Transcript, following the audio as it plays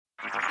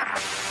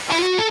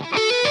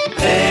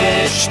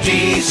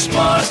HT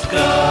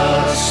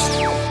Smartcast.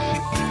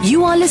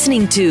 You are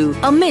listening to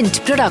a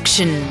Mint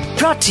production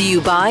brought to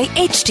you by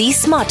HT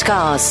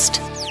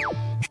Smartcast.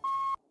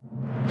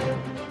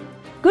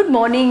 Good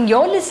morning.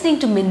 You're listening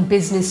to Mint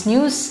Business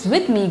News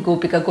with me,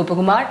 Gopika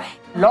Gopakumar.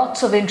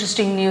 Lots of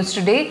interesting news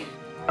today.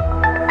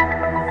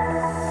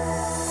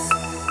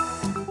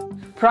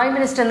 Prime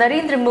Minister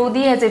Narendra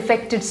Modi has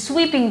effected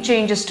sweeping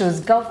changes to his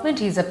government.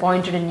 He's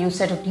appointed a new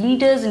set of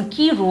leaders in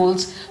key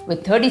roles,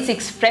 with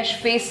 36 fresh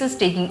faces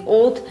taking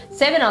oath,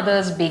 7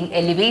 others being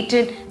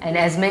elevated, and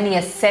as many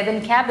as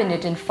 7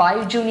 cabinet and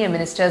 5 junior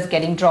ministers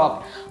getting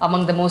dropped.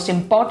 Among the most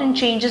important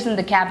changes in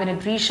the cabinet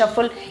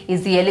reshuffle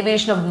is the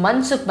elevation of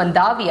Mansukh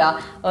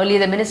Mandaviya, earlier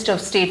the Minister of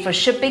State for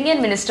Shipping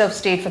and Minister of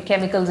State for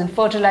Chemicals and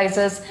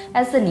Fertilizers,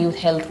 as the new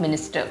Health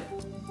Minister.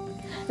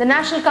 The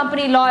National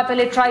Company Law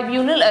Appellate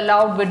Tribunal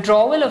allowed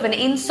withdrawal of an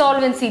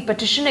insolvency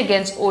petition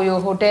against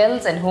Oyo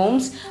Hotels and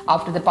Homes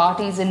after the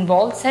parties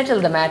involved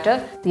settled the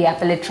matter. The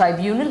Appellate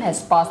Tribunal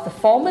has passed the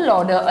formal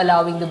order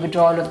allowing the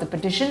withdrawal of the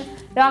petition.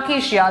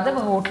 Rakesh Yadav,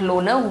 a hotel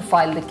owner who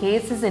filed the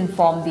case, has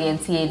informed the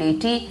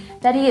NCLAT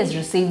that he has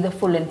received the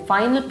full and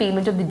final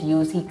payment of the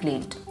dues he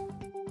claimed.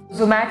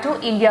 Zomato,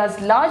 India's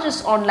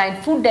largest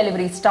online food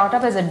delivery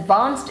startup, has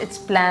advanced its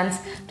plans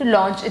to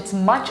launch its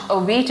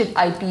much-awaited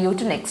IPO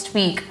to next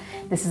week.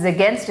 This is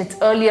against its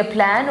earlier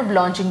plan of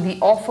launching the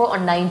offer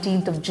on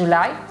 19th of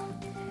July.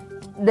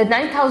 The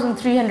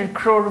 9,300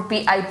 crore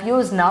rupee IPO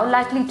is now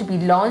likely to be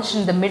launched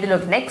in the middle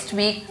of next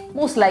week,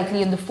 most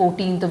likely on the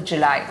 14th of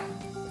July.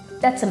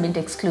 That's a Mint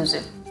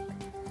exclusive.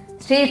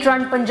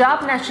 State-run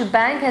Punjab National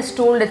Bank has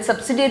told its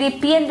subsidiary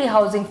PNB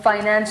Housing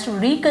Finance to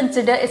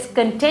reconsider its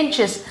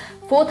contentious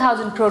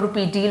 4,000 crore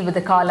rupee deal with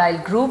the Carlyle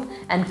Group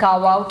and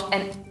carve out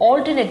an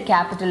alternate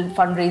capital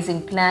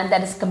fundraising plan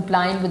that is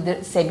compliant with the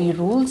SEBI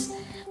rules.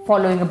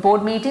 Following a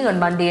board meeting on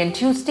Monday and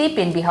Tuesday,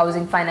 PNB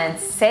Housing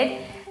Finance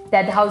said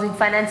that the housing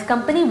finance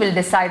company will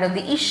decide on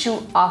the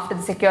issue after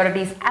the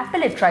Securities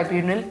Appellate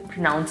Tribunal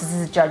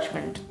pronounces its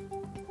judgment.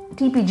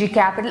 TPG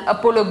Capital,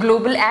 Apollo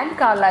Global and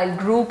Carlyle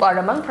Group are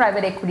among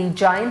private equity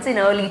giants in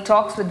early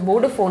talks with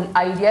Vodafone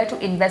Idea to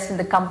invest in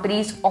the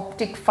company's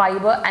optic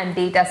fiber and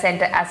data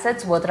center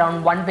assets worth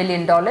around $1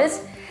 billion.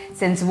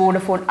 Since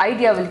Vodafone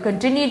Idea will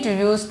continue to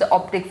use the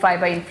optic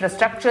fiber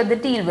infrastructure, the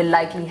deal will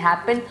likely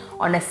happen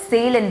on a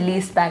sale and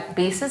leaseback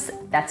basis.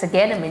 That's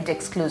again a Mint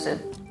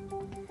exclusive.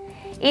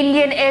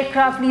 Indian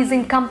aircraft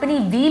leasing company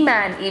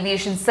VMAN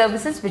Aviation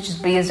Services, which is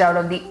based out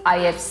of the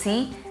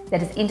IFC,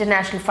 that is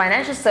International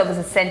Financial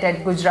Services Centre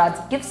at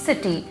Gujarat's GIFT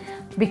City,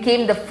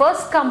 became the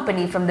first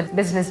company from the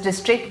business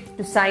district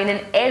to sign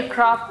an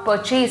aircraft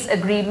purchase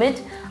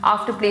agreement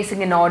after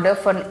placing an order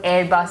for an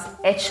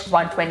Airbus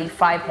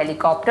H125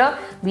 helicopter.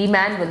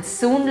 VMAN will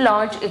soon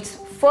launch its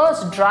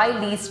first dry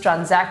lease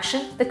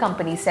transaction, the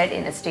company said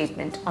in a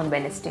statement on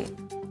Wednesday.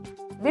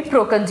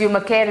 Wipro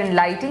Consumer Care and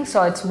Lighting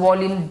saw its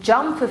volume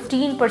jump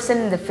 15%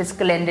 in the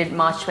fiscal ended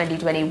March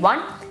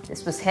 2021.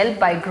 This was helped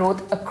by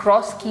growth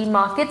across key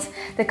markets.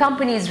 The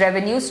company's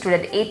revenue stood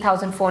at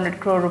 8,400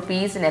 crore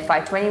rupees in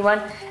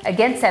FY21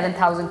 against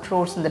 7,000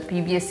 crores in the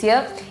previous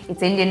year.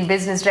 Its Indian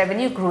business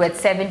revenue grew at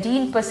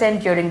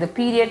 17% during the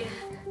period.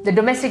 The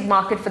domestic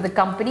market for the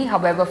company,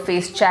 however,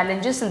 faced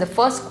challenges in the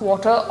first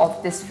quarter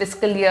of this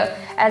fiscal year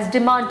as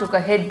demand took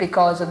a hit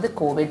because of the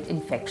COVID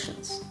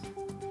infections.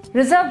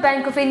 Reserve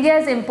Bank of India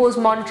has imposed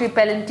monetary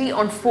penalty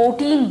on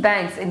 14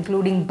 banks,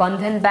 including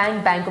Bandhan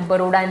Bank, Bank of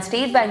Baroda and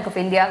State Bank of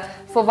India,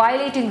 for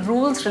violating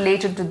rules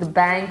related to the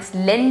banks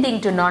lending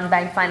to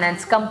non-bank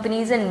finance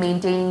companies and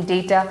maintaining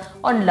data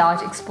on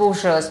large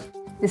exposures.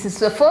 This is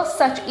the first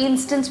such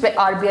instance where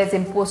RBI has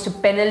imposed a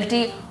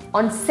penalty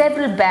on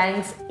several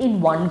banks in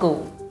one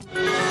go.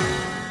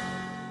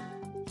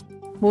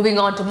 Moving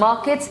on to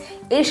markets,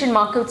 Asian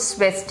markets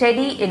were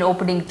steady in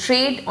opening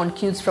trade on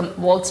cues from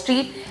Wall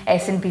Street.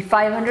 S&P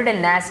 500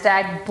 and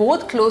Nasdaq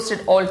both closed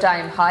at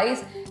all-time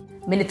highs.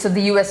 Minutes of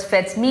the US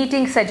Fed's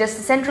meeting suggest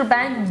the central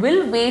bank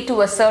will wait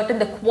to ascertain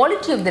the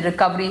quality of the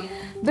recovery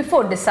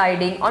before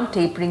deciding on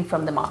tapering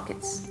from the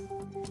markets.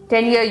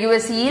 10-year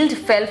US yield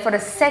fell for a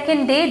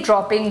second day,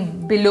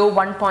 dropping below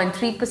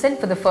 1.3%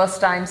 for the first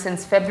time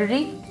since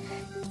February.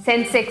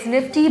 Sensex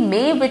Nifty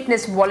may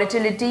witness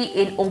volatility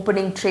in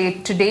opening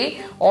trade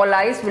today. All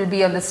eyes will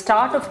be on the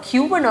start of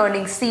Q1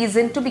 earnings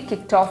season to be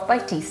kicked off by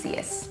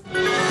TCS.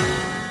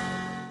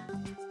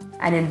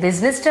 And in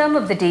business term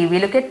of the day, we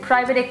look at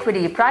private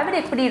equity. Private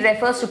equity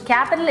refers to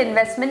capital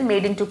investment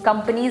made into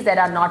companies that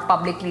are not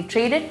publicly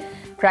traded.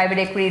 Private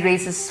equity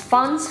raises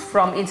funds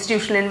from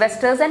institutional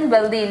investors and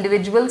wealthy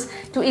individuals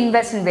to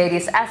invest in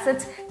various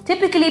assets.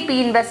 Typically,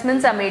 PE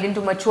investments are made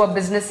into mature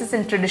businesses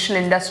in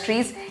traditional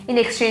industries in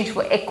exchange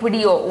for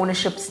equity or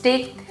ownership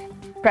stake.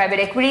 Private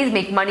equities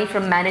make money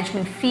from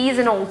management fees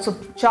and also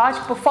charge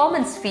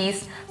performance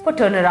fees for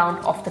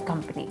turnaround of the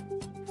company.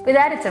 With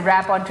that, it's a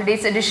wrap on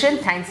today's edition.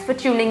 Thanks for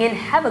tuning in.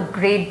 Have a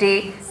great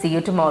day. See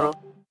you tomorrow.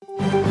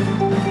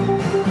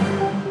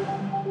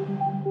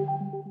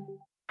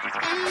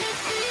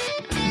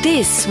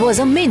 This was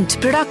a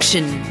Mint production.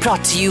 Production,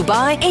 brought to you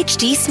by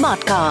HT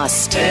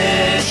Smartcast.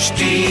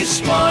 HT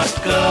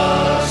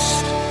Smartcast.